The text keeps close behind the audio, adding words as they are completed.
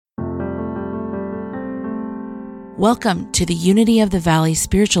Welcome to the Unity of the Valley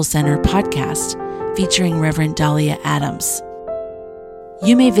Spiritual Center podcast featuring Reverend Dahlia Adams.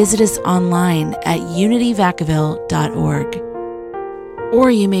 You may visit us online at unityvacaville.org,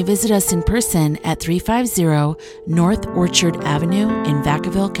 or you may visit us in person at 350 North Orchard Avenue in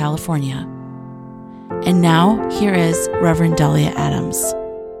Vacaville, California. And now, here is Reverend Dahlia Adams.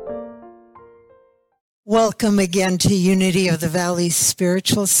 Welcome again to Unity of the Valley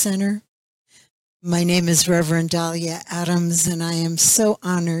Spiritual Center. My name is Reverend Dahlia Adams, and I am so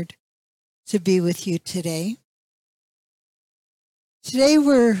honored to be with you today. Today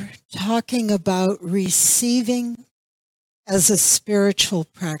we're talking about receiving as a spiritual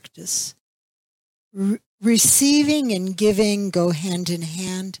practice. Receiving and giving go hand in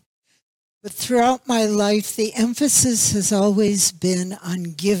hand, but throughout my life, the emphasis has always been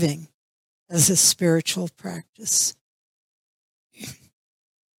on giving as a spiritual practice.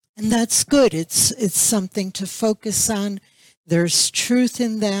 And that's good. It's something to focus on. There's truth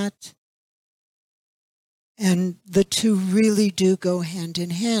in that. And the two really do go hand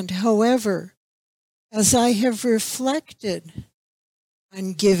in hand. However, as I have reflected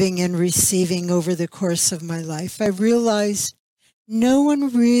on giving and receiving over the course of my life, I realized no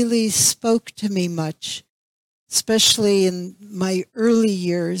one really spoke to me much, especially in my early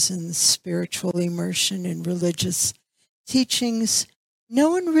years in spiritual immersion and religious teachings.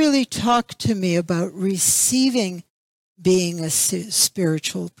 No one really talked to me about receiving being a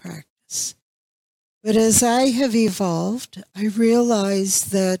spiritual practice. But as I have evolved, I realize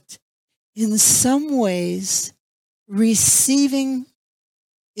that in some ways, receiving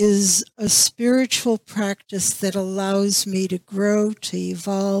is a spiritual practice that allows me to grow, to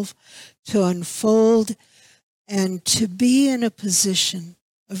evolve, to unfold, and to be in a position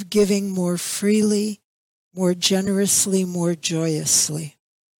of giving more freely, more generously, more joyously.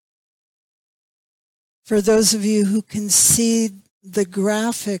 For those of you who can see the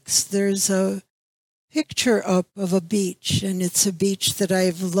graphics, there's a picture up of a beach, and it's a beach that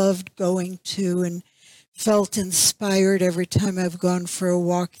I've loved going to and felt inspired every time I've gone for a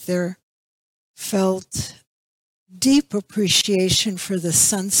walk there. Felt deep appreciation for the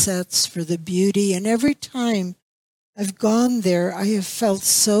sunsets, for the beauty, and every time I've gone there, I have felt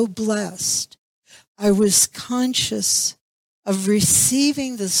so blessed. I was conscious of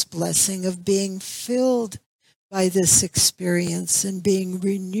receiving this blessing, of being filled by this experience and being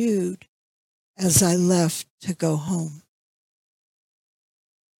renewed as I left to go home.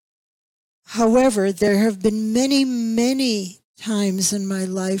 However, there have been many, many times in my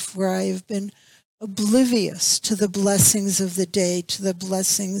life where I have been oblivious to the blessings of the day, to the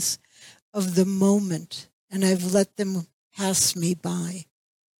blessings of the moment, and I've let them pass me by.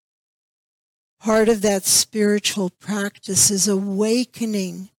 Part of that spiritual practice is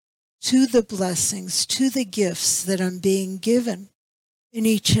awakening to the blessings, to the gifts that I'm being given in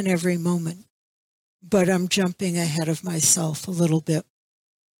each and every moment. But I'm jumping ahead of myself a little bit.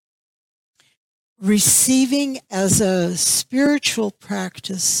 Receiving as a spiritual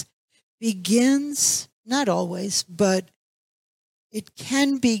practice begins, not always, but it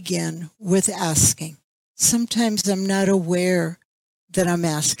can begin with asking. Sometimes I'm not aware that I'm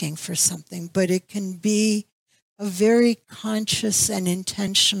asking for something, but it can be a very conscious and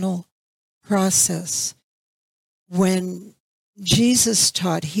intentional process. When Jesus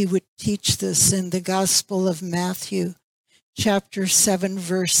taught, he would teach this in the Gospel of Matthew, chapter 7,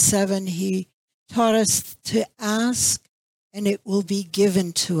 verse 7. He taught us to ask, and it will be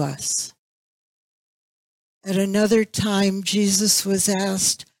given to us. At another time, Jesus was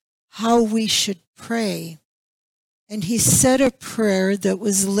asked how we should pray. And he said a prayer that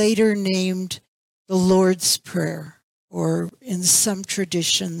was later named the Lord's Prayer, or in some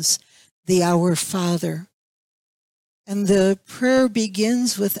traditions, the Our Father. And the prayer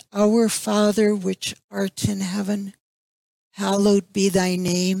begins with, Our Father, which art in heaven, hallowed be thy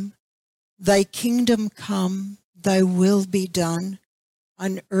name. Thy kingdom come, thy will be done,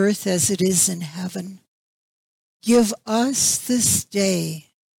 on earth as it is in heaven. Give us this day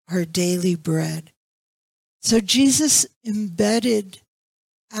our daily bread. So Jesus embedded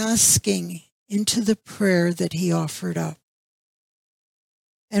asking into the prayer that he offered up.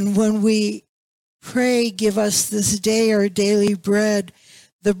 And when we pray, give us this day our daily bread,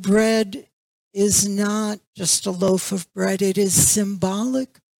 the bread is not just a loaf of bread. It is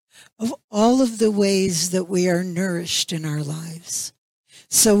symbolic of all of the ways that we are nourished in our lives.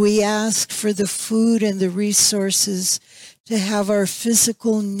 So we ask for the food and the resources to have our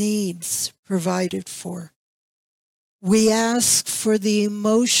physical needs provided for. We ask for the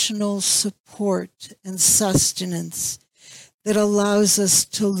emotional support and sustenance that allows us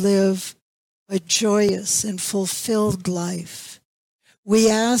to live a joyous and fulfilled life. We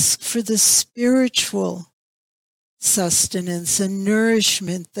ask for the spiritual sustenance and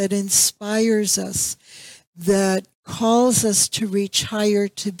nourishment that inspires us, that calls us to reach higher,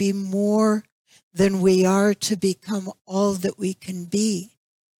 to be more than we are, to become all that we can be.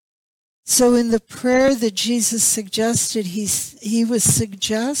 So in the prayer that Jesus suggested, he was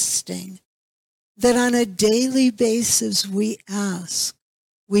suggesting that on a daily basis we ask.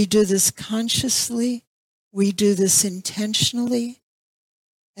 We do this consciously, we do this intentionally,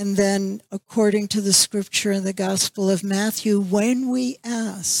 and then according to the scripture in the Gospel of Matthew, when we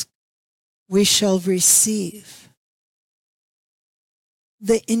ask, we shall receive.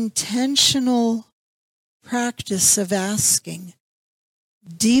 The intentional practice of asking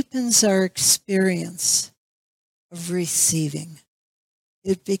deepens our experience of receiving.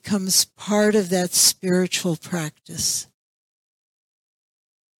 It becomes part of that spiritual practice.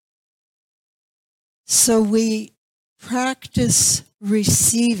 So we practice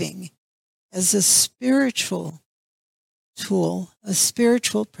receiving as a spiritual tool, a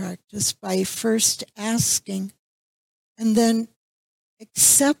spiritual practice, by first asking and then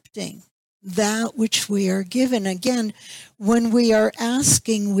accepting that which we are given. Again, when we are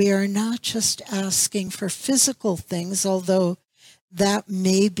asking, we are not just asking for physical things, although that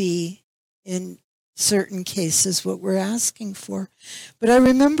may be in certain cases what we're asking for. But I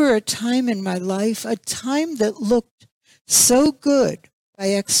remember a time in my life, a time that looked so good by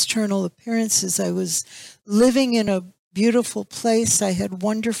external appearances. I was living in a beautiful place. I had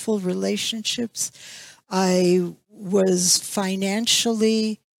wonderful relationships. I was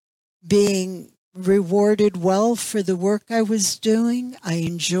financially being rewarded well for the work I was doing. I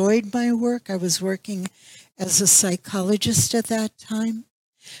enjoyed my work. I was working as a psychologist at that time.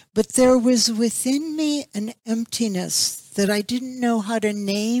 But there was within me an emptiness that I didn't know how to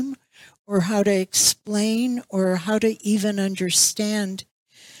name or how to explain or how to even understand.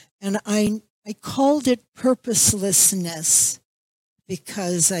 And I called it purposelessness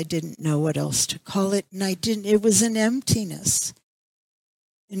because I didn't know what else to call it. And it was an emptiness.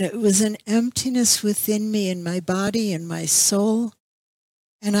 And it was an emptiness within me, in my body, in my soul.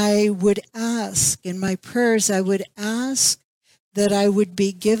 And I would ask, in my prayers, I would ask that I would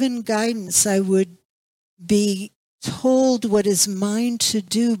be given guidance. I would be told what is mine to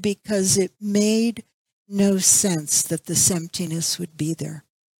do, because it made no sense that this emptiness would be there.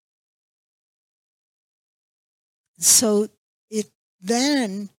 So it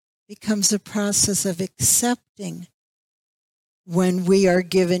then becomes a process of accepting when we are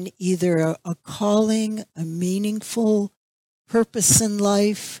given either a calling, a meaningful purpose in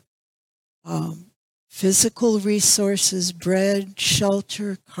life, physical resources, bread,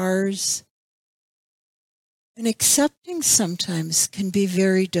 shelter, cars. And accepting sometimes can be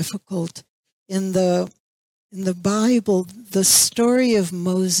very difficult. In the Bible, the story of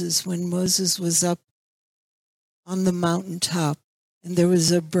Moses, when Moses was up on the mountaintop and there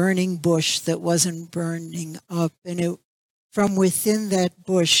was a burning bush that wasn't burning up, and from within that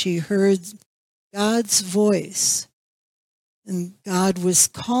bush he heard God's voice. And God was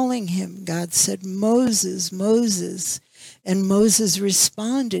calling him. God said, "Moses, Moses." And Moses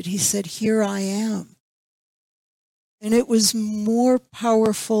responded. He said, "Here I am." And it was more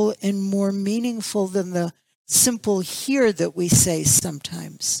powerful and more meaningful than the simple "here" that we say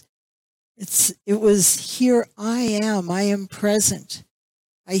sometimes. It was, "Here I am present.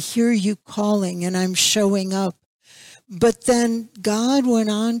 I hear you calling and I'm showing up." But then God went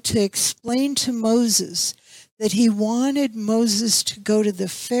on to explain to Moses that he wanted Moses to go to the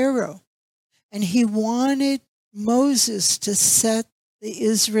Pharaoh, and he wanted Moses to set the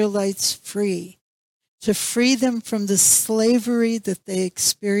Israelites free, to free them from the slavery that they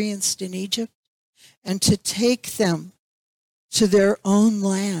experienced in Egypt, and to take them to their own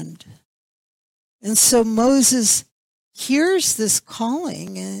land. And so Moses hears this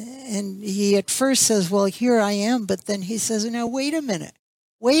calling, and he at first says, "Well, here I am," but then he says, "No, wait a minute.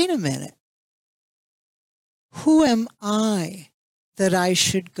 Who am I that I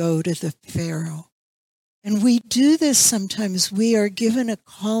should go to the Pharaoh?" And we do this sometimes. We are given a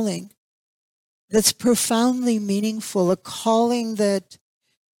calling that's profoundly meaningful, a calling that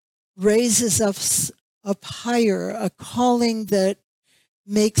raises us up higher, a calling that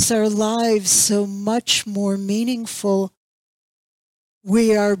makes our lives so much more meaningful.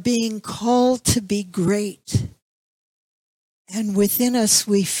 We are being called to be great. And within us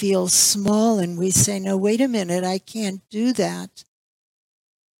we feel small, and we say, "No, wait a minute, I can't do that.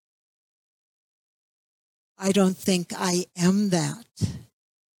 I don't think I am that."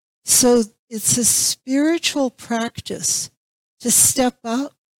 So it's a spiritual practice to step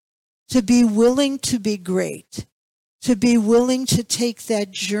up, to be willing to be great, to be willing to take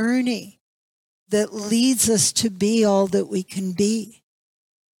that journey that leads us to be all that we can be.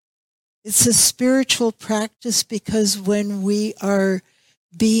 It's a spiritual practice because when we are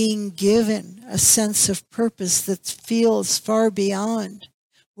being given a sense of purpose that feels far beyond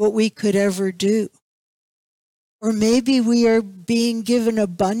what we could ever do, or maybe we are being given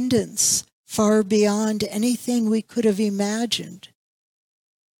abundance far beyond anything we could have imagined,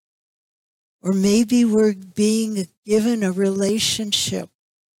 or maybe we're being given a relationship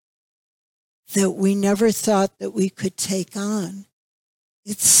that we never thought that we could take on.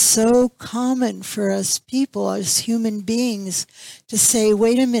 It's so common for us people, as human beings, to say,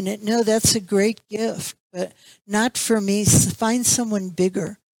 wait a minute, no, that's a great gift, but not for me. Find someone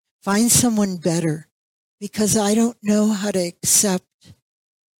bigger. Find someone better, because I don't know how to accept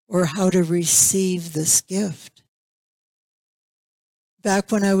or how to receive this gift.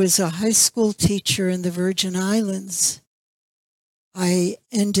 Back when I was a high school teacher in the Virgin Islands, I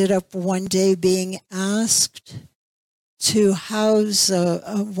ended up one day being asked to house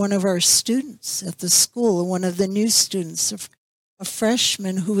one of our students at the school, one of the new students, a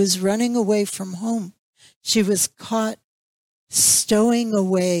freshman who was running away from home. She was caught stowing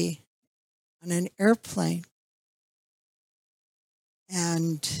away on an airplane.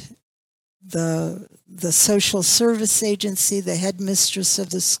 And the social service agency, the headmistress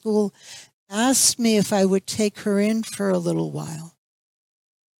of the school, asked me if I would take her in for a little while.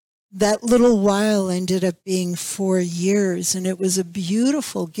 That little while ended up being 4 years, and it was a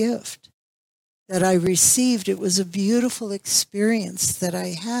beautiful gift that I received. It was a beautiful experience that I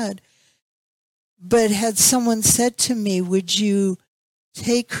had. But had someone said to me, would you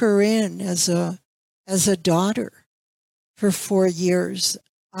take her in as a daughter for 4 years?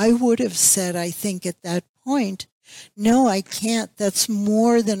 I would have said, I think at that point, no, I can't. That's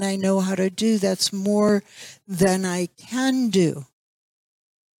more than I know how to do. That's more than I can do.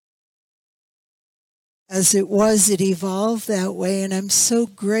 As it was, it evolved that way, and I'm so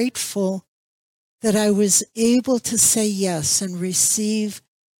grateful that I was able to say yes and receive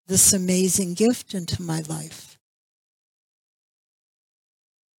this amazing gift into my life.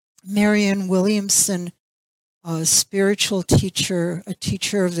 Marianne Williamson, a spiritual teacher, a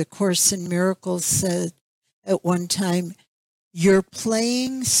teacher of the Course in Miracles, said at one time, you're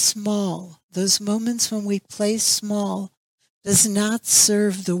playing small. Those moments when we play small does not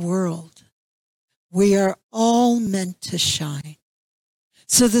serve the world. We are all meant to shine.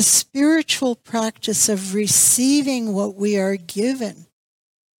 So the spiritual practice of receiving what we are given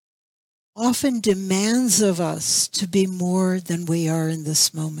often demands of us to be more than we are in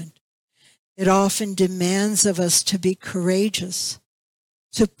this moment. It often demands of us to be courageous,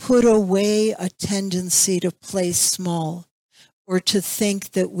 to put away a tendency to play small or to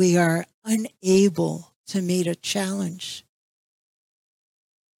think that we are unable to meet a challenge.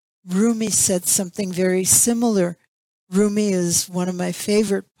 Rumi said something very similar. Rumi is one of my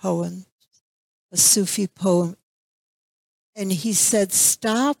favorite poems, a Sufi poem. And he said,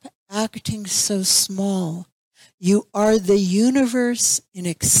 stop acting so small. You are the universe in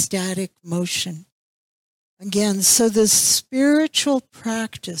ecstatic motion. Again, so the spiritual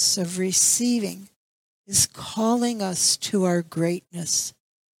practice of receiving is calling us to our greatness.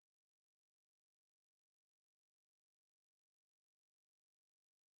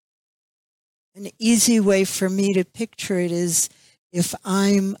 An easy way for me to picture it is if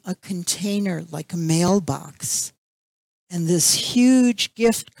I'm a container, like a mailbox, and this huge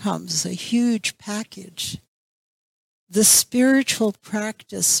gift comes, a huge package. The spiritual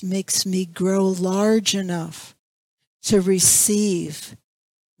practice makes me grow large enough to receive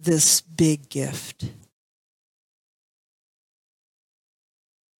this big gift.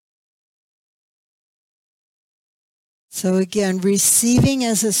 So again, receiving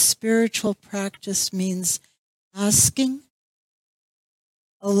as a spiritual practice means asking,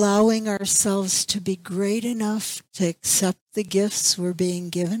 allowing ourselves to be great enough to accept the gifts we're being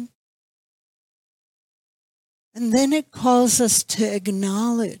given. And then it calls us to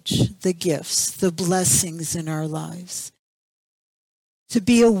acknowledge the gifts, the blessings in our lives, to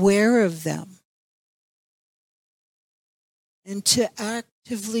be aware of them, and to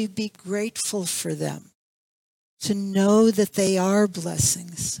actively be grateful for them, to know that they are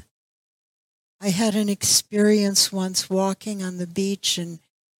blessings. I had an experience once walking on the beach and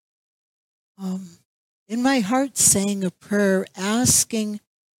in my heart saying a prayer, asking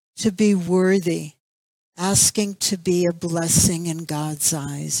to be worthy, asking to be a blessing in God's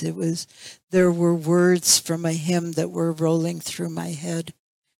eyes. There were words from a hymn that were rolling through my head.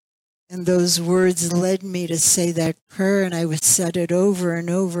 And those words led me to say that prayer, and I would said it over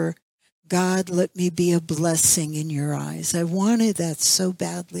and over God, let me be a blessing in your eyes. I wanted that so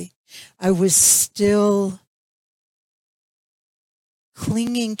badly. I was still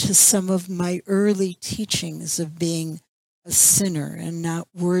clinging to some of my early teachings of being a sinner and not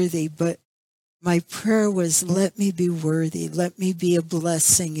worthy, but my prayer was, let me be worthy. Let me be a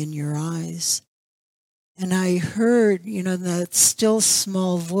blessing in your eyes. And I heard, that still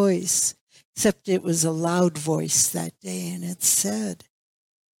small voice, except it was a loud voice that day, and it said,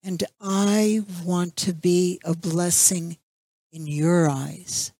 and I want to be a blessing in your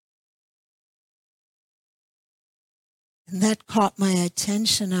eyes. And that caught my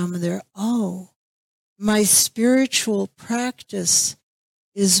attention. I'm there, my spiritual practice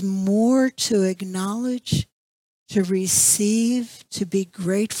is more to acknowledge, to receive, to be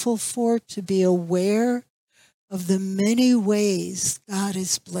grateful for, to be aware of the many ways God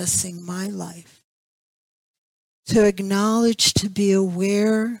is blessing my life. To acknowledge, to be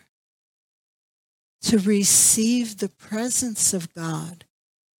aware, to receive the presence of God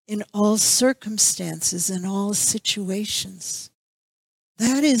in all circumstances, in all situations.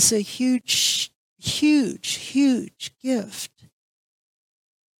 That is a huge, huge, huge gift.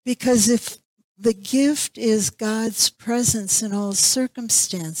 Because if the gift is God's presence in all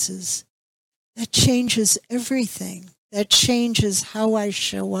circumstances, that changes everything. That changes how I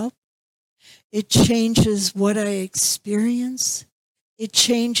show up. It changes what I experience. It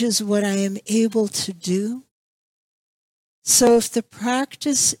changes what I am able to do. So if the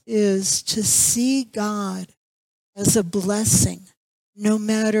practice is to see God as a blessing, no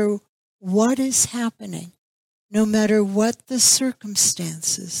matter what is happening, no matter what the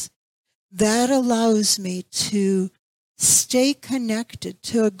circumstances, that allows me to stay connected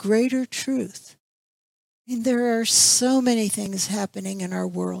to a greater truth. I mean, there are so many things happening in our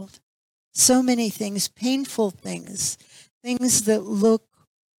world, so many things, painful things, things that look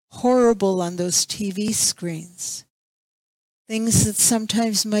horrible on those TV screens, things that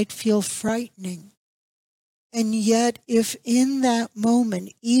sometimes might feel frightening. And yet, if in that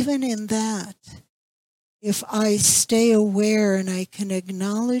moment, even in that, if I stay aware and I can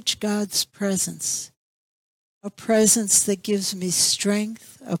acknowledge God's presence, a presence that gives me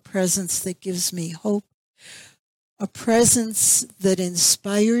strength, a presence that gives me hope, a presence that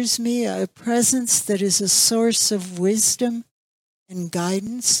inspires me, a presence that is a source of wisdom and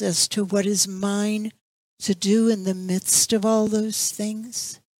guidance as to what is mine to do in the midst of all those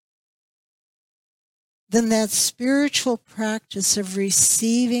things, then that spiritual practice of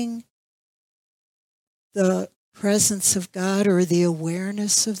receiving the presence of God or the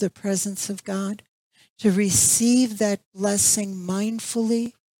awareness of the presence of God, to receive that blessing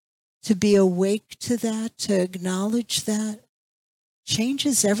mindfully, to be awake to that, to acknowledge that,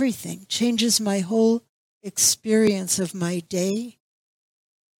 changes everything, changes my whole experience of my day,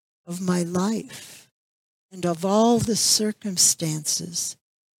 of my life, and of all the circumstances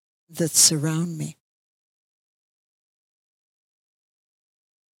that surround me.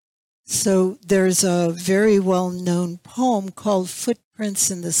 So there's a very well-known poem called Footprints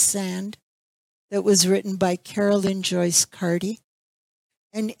in the Sand that was written by Carolyn Joyce Carty.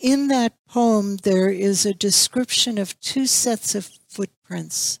 And in that poem, there is a description of two sets of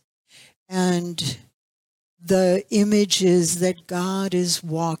footprints. And the image is that God is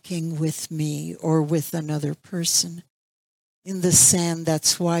walking with me or with another person in the sand.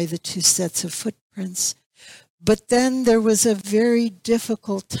 That's why the two sets of footprints. But then there was a very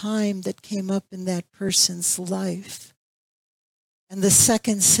difficult time that came up in that person's life. And the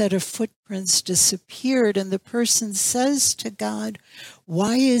second set of footprints disappeared, and the person says to God,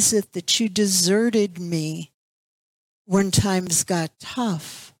 why is it that you deserted me when times got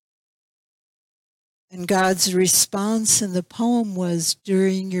tough? And God's response in the poem was,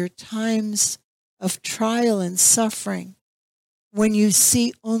 during your times of trial and suffering, when you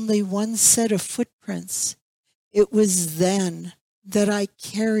see only one set of footprints, it was then that I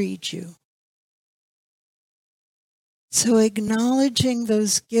carried you. So acknowledging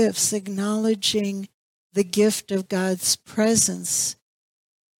those gifts, acknowledging the gift of God's presence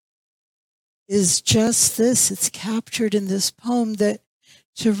is just this. It's captured in this poem, that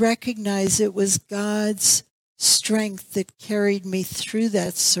to recognize it was God's strength that carried me through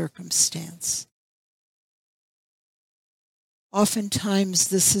that circumstance. Oftentimes,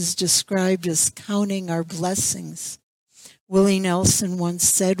 this is described as counting our blessings. Willie Nelson once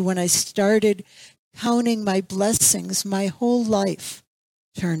said, when I started counting my blessings, my whole life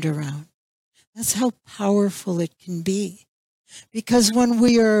turned around. That's how powerful it can be. Because when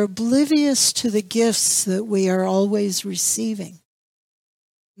we are oblivious to the gifts that we are always receiving,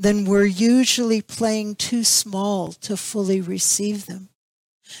 then we're usually playing too small to fully receive them.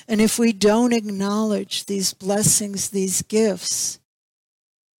 And if we don't acknowledge these blessings, these gifts,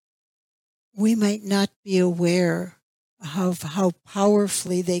 we might not be aware of how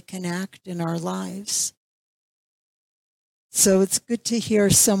powerfully they can act in our lives. So it's good to hear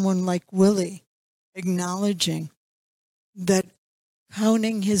someone like Willie acknowledging that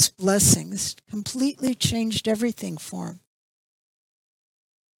counting his blessings completely changed everything for him.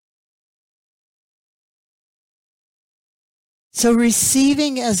 So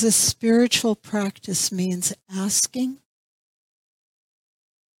receiving as a spiritual practice means asking,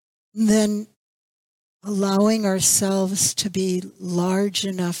 then allowing ourselves to be large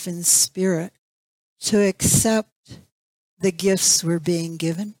enough in spirit to accept the gifts we're being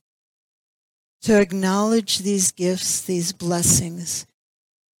given, to acknowledge these gifts, these blessings,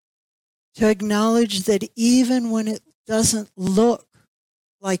 to acknowledge that even when it doesn't look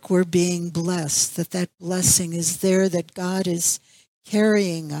like we're being blessed, that blessing is there, that God is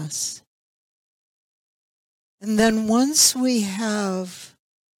carrying us. And then once we have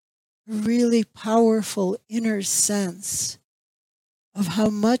a really powerful inner sense of how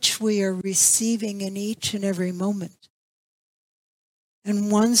much we are receiving in each and every moment,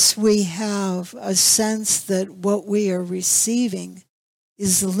 and once we have a sense that what we are receiving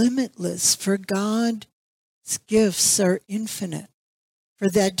is limitless, for God's gifts are infinite, for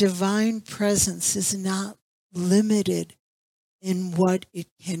that divine presence is not limited in what it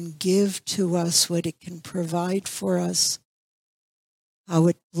can give to us, what it can provide for us, how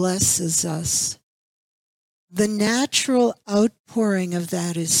it blesses us. The natural outpouring of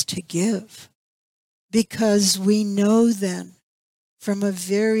that is to give, because we know then from a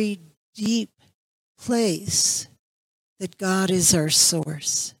very deep place that God is our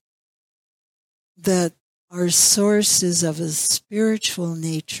source, that our source is of a spiritual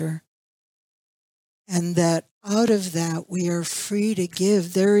nature, and that out of that we are free to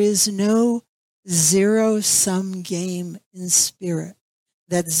give. There is no zero-sum game in spirit.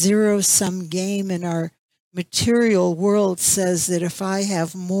 That zero-sum game in our material world says that if I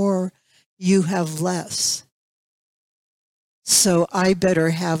have more, you have less. So I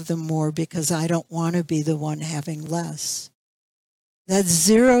better have them more because I don't want to be the one having less. That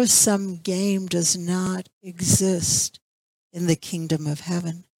zero-sum game does not exist in the kingdom of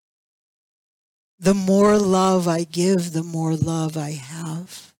heaven. The more love I give, the more love I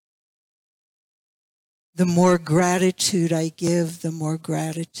have. The more gratitude I give, the more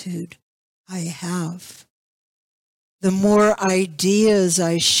gratitude I have. The more ideas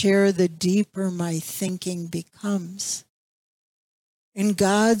I share, the deeper my thinking becomes. In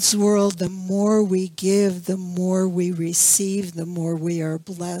God's world, the more we give, the more we receive, the more we are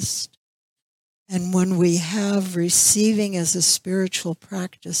blessed. And when we have receiving as a spiritual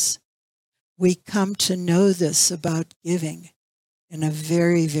practice, we come to know this about giving in a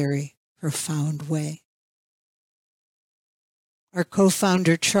very, very profound way. Our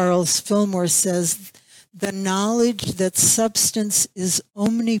co-founder, Charles Fillmore, says, the knowledge that substance is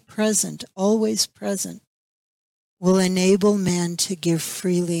omnipresent, always present, will enable man to give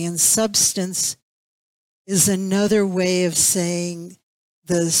freely. And substance is another way of saying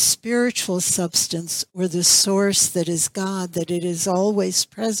the spiritual substance, or the source that is God, that it is always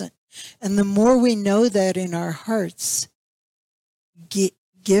present. And the more we know that in our hearts,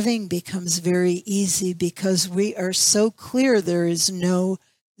 giving becomes very easy, because we are so clear there is no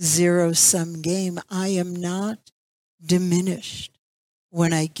zero-sum game. I am not diminished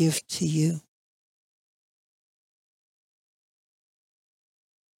when I give to you.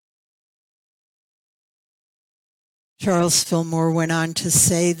 Charles Fillmore went on to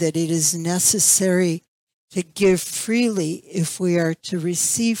say that it is necessary to give freely if we are to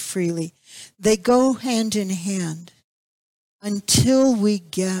receive freely. They go hand in hand until we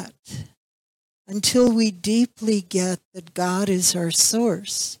deeply get that God is our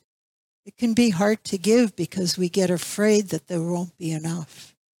source. It can be hard to give because we get afraid that there won't be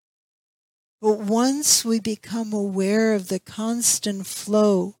enough. But once we become aware of the constant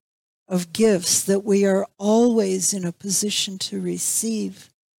flow of gifts, that we are always in a position to receive,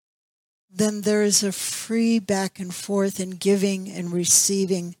 then there is a free back and forth, and giving and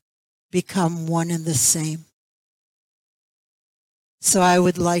receiving become one and the same. So I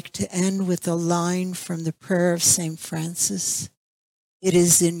would like to end with a line from the prayer of St. Francis. It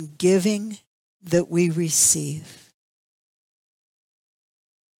is in giving that we receive.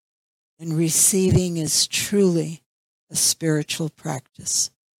 And receiving is truly a spiritual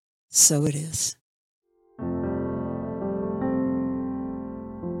practice. So it is.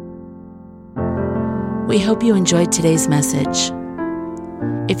 We hope you enjoyed today's message.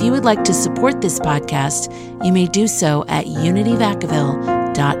 If you would like to support this podcast, you may do so at unityvacaville.org.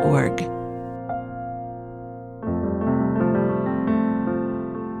 unity.org.